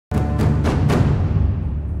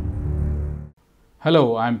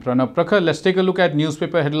Hello, I'm Pranav Prakhar. Let's take a look at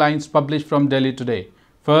newspaper headlines published from Delhi today.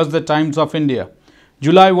 First, the Times of India.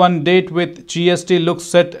 July 1 date with GST looks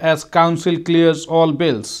set as Council clears all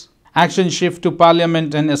bills. Action shift to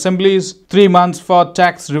Parliament and Assemblies. 3 months for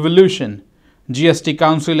tax revolution. GST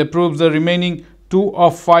Council approves the remaining 2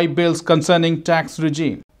 of 5 bills concerning tax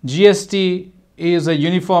regime. GST is a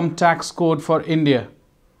uniform tax code for India,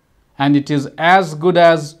 and it is as good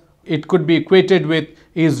as it could be equated with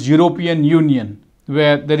is European Union,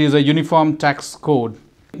 where there is a uniform tax code.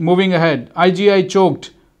 Moving ahead, IGI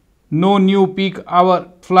choked. No new peak hour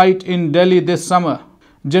flight in Delhi this summer.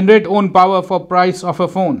 Generate own power for price of a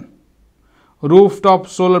phone. Rooftop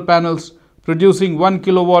solar panels producing 1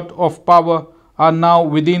 kilowatt of power are now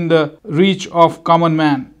within the reach of common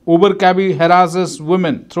man. Uber cabbie harasses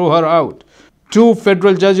women, throw her out. 2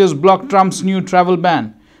 federal judges block Trump's new travel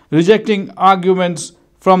ban, rejecting arguments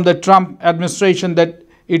from the Trump administration that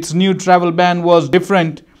its new travel ban was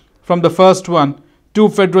different from the first one. 2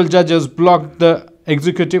 federal judges blocked the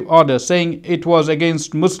executive order, saying it was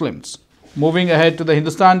against Muslims. Moving ahead to the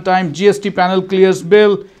Hindustan Times, GST panel clears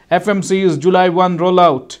bill, FMC's July 1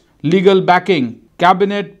 rollout, legal backing,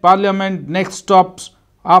 cabinet, parliament, next stops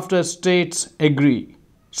after states agree.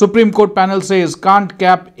 Supreme Court panel says can't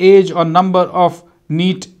cap age or number of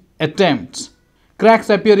NEET attempts. Cracks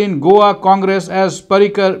appear in Goa Congress as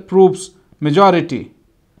Parrikar proves majority.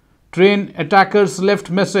 Train attackers left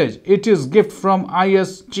message. It is gift from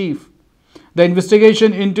IS chief. The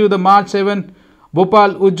investigation into the March 7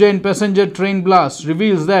 Bhopal Ujjain passenger train blast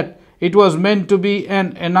reveals that it was meant to be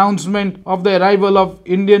an announcement of the arrival of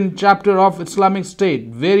Indian chapter of Islamic State.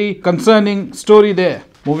 Very concerning story there.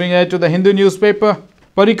 Moving ahead to the Hindu newspaper.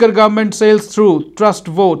 Parrikar government sails through trust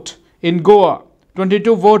vote in Goa.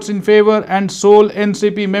 22 votes in favor and sole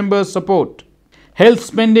NCP members support. Health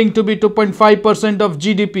spending to be 2.5% of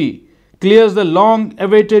GDP. Clears the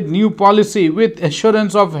long-awaited new policy with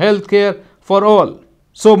assurance of health care for all.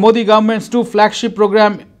 So Modi government's 2 flagship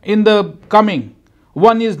program in the coming.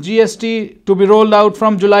 One is GST to be rolled out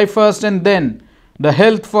from July 1st, and then the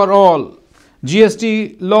health for all.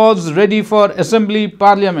 GST laws ready for Assembly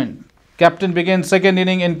Parliament. Captain begins second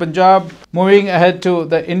inning in Punjab. Moving ahead to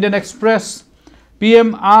the Indian Express.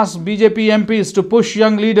 PM asks BJP MPs to push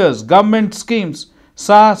young leaders. Government schemes.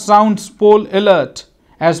 Shah sounds poll alert.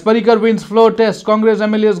 As Parrikar wins floor test, Congress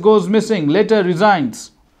MLAs goes missing. Later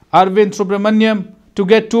resigns. Arvind Subramaniam to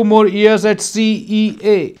get 2 more years at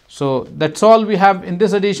CEA. So that's all we have in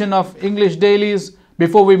this edition of English Dailies.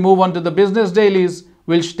 Before we move on to the business dailies,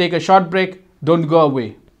 we'll take a short break. Don't go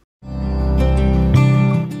away.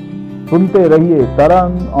 सुनते रहिए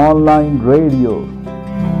तरंग online radio.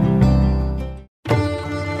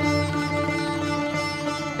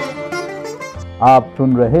 आप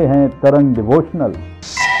सुन रहे हैं तरंग devotional,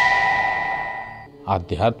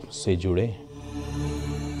 आध्यात्म से जुड़े।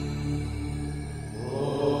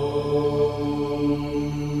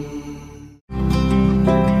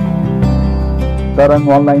 तरंग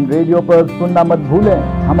ऑनलाइन रेडियो पर सुनना मत भूलें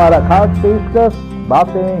हमारा खास पेशकश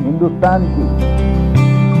बातें हिंदुस्तान की।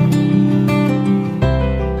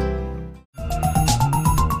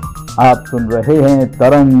 आप सुन रहे हैं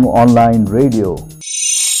तरंग online radio.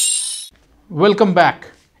 Welcome back.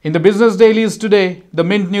 In the business dailies today, the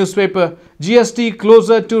Mint newspaper, GST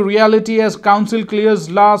closer to reality as Council clears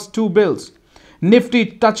last 2 bills. Nifty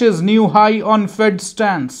touches new high on Fed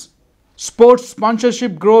stance. Sports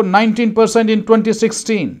sponsorship grew 19% in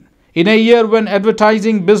 2016. In a year when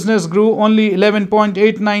advertising business grew only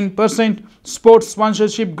 11.89%, sports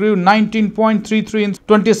sponsorship grew 19.33% in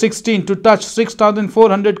 2016 to touch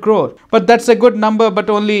 6,400 crore. But that's a good number, but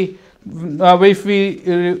only if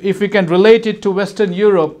we can relate it to Western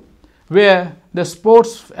Europe, where the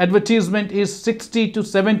sports advertisement is 60 to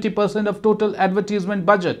 70% of total advertisement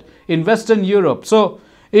budget in Western Europe. So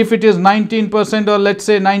if it is 19% or let's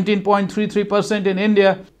say 19.33% in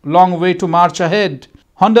India, long way to march ahead.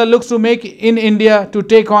 Honda looks to make in India to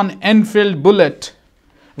take on Enfield Bullet.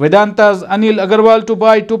 Vedanta's Anil Agarwal to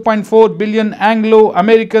buy 2.4 billion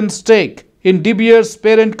Anglo-American stake in De Beers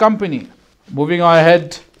parent company. Moving on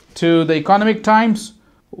ahead to the Economic Times.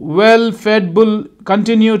 Well-fed bull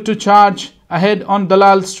continued to charge ahead on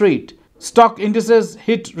Dalal Street. Stock indices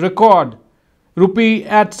hit record. Rupee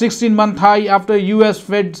at 16-month high after US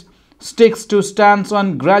Fed sticks to stance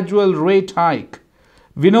on gradual rate hike.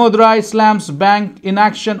 Vinod Rai slams bank in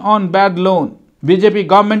action on bad loan. BJP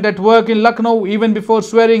government at work in Lucknow even before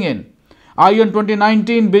swearing in. ION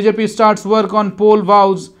 2019, BJP starts work on poll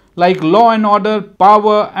vows like law and order,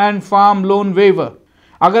 power and farm loan waiver.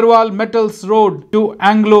 Agarwal Metals road to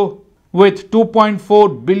Anglo with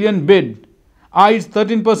 2.4 billion bid. eyes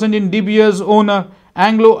 13% in De Beers owner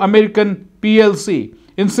Anglo-American PLC.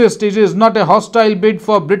 Insists it is not a hostile bid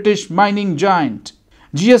for British mining giant.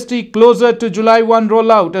 GST closer to July 1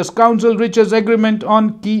 rollout as Council reaches agreement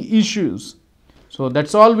on key issues. So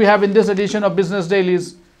that's all we have in this edition of Business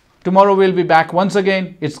Dailies. Tomorrow we'll be back once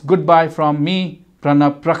again. It's goodbye from me,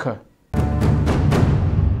 Pranab Prakhar.